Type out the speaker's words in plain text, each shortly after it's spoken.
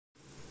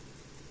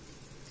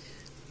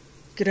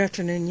Good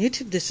afternoon,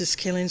 YouTube. This is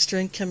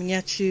SnJn coming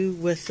at you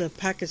with a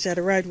package that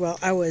arrived while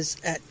I was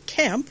at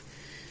camp.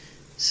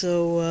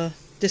 So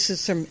this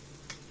is from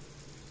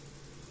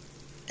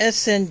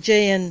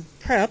SnJn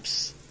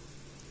Preps,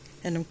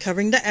 and I'm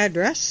covering the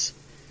address.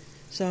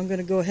 So I'm going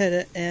to go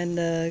ahead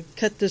and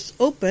cut this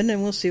open,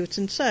 and we'll see what's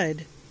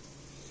inside.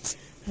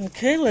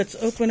 Okay, let's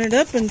open it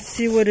up and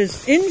see what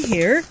is in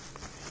here.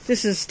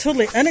 This is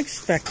totally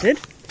unexpected.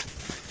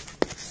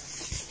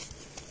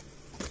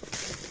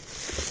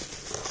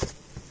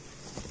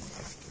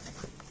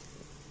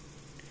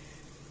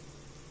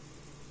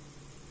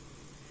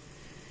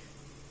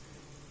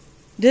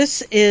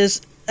 This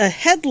is a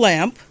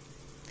headlamp.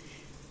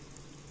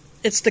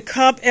 It's the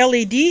Cobb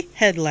LED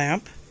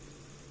headlamp,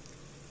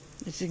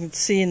 as you can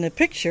see in the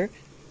picture.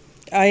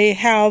 I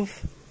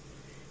have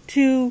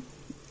two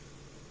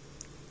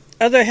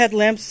other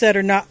headlamps that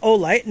are not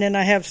Olight, and then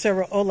I have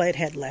several Olight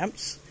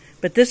headlamps.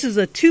 But this is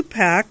a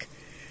 2-pack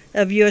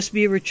of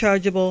USB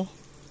rechargeable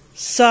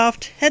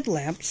soft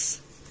headlamps.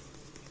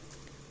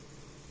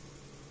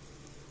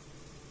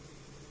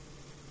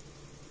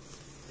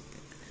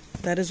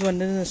 That is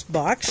one in this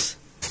box.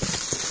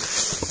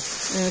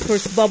 And of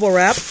course bubble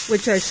wrap,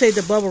 which I say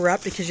the bubble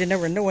wrap because you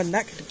never know when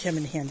that could come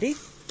in handy.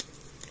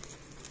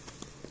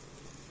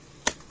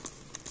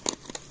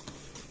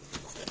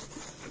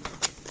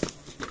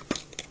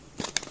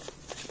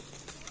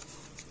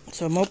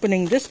 So I'm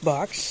opening this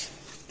box.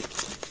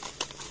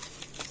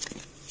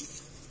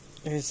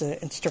 There's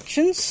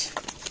instructions.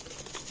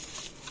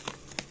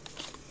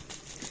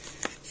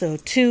 So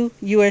 2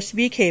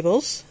 USB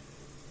cables.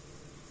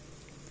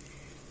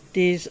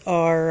 These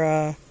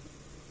are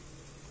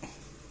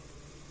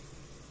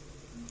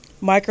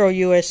micro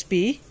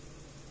USB.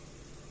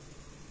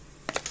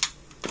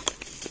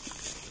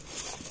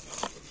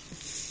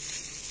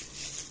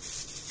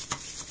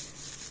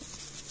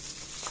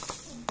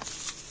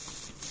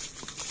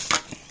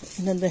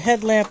 And then the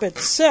headlamp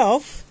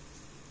itself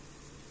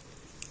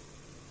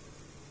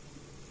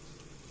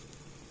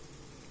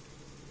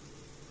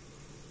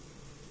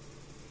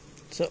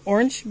it's an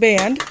orange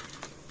band.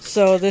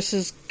 So this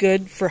is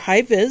good for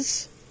high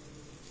vis.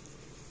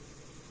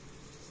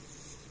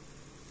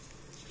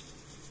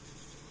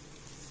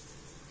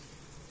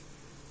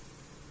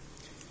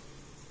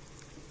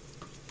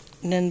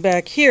 And then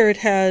back here it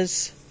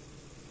has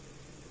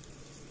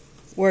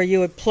where you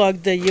would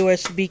plug the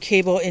USB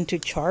cable into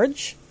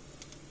charge.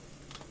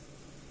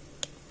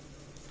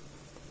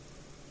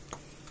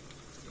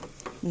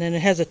 And then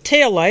it has a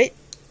tail light,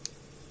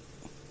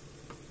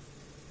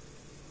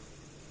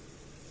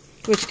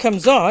 which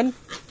comes on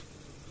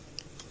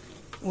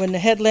when the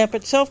headlamp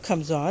itself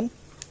comes on.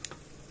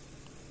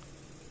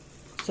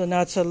 So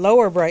now it's a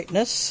lower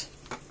brightness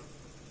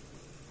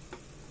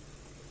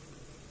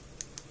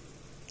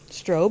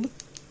strobe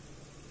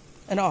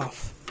and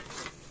off.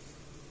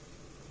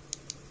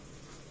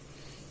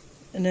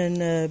 And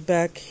then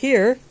back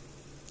here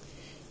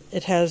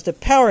it has the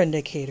power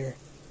indicator.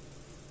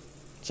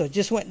 So it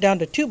just went down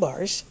to 2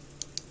 bars.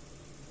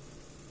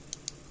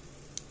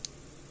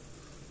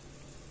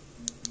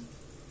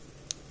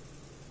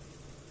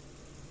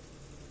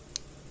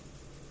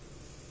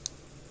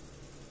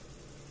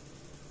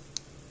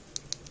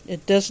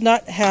 It does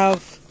not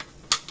have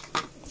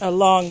a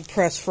long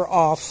press for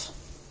off.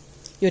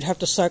 You'd have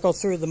to cycle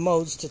through the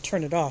modes to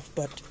turn it off,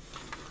 but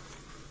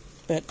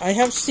I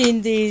have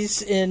seen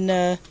these in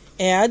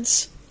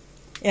ads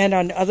and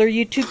on other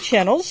YouTube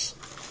channels.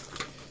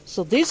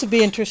 So these would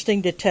be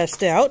interesting to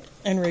test out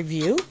and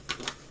review.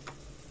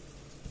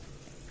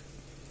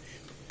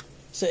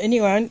 So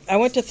anyway, I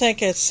want to thank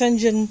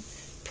SnJn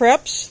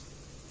Preps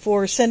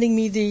for sending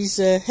me these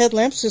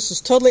headlamps. This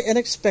is totally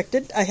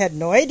unexpected. I had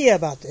no idea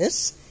about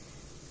this.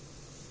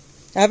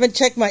 I haven't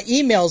checked my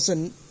emails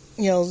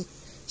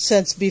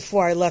since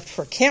before I left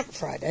for camp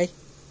Friday.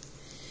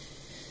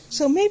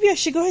 So maybe I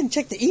should go ahead and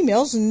check the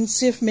emails and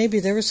see if maybe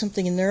there was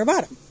something in there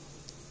about him.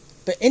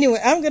 But anyway,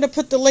 I'm going to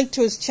put the link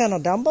to his channel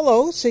down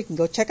below so you can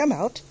go check him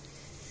out.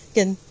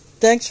 Again,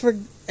 thanks for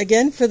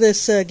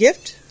this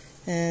gift.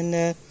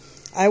 And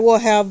I will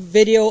have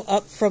video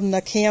up from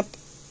the camp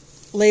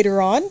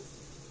later on.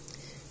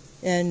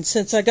 And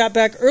since I got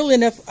back early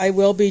enough, I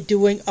will be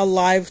doing a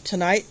live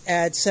tonight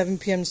at 7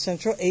 p.m.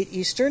 Central, 8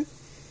 Eastern,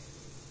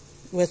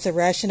 with a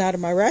ration out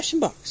of my ration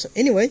box. So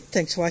anyway,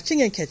 thanks for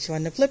watching, and catch you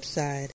on the flip side.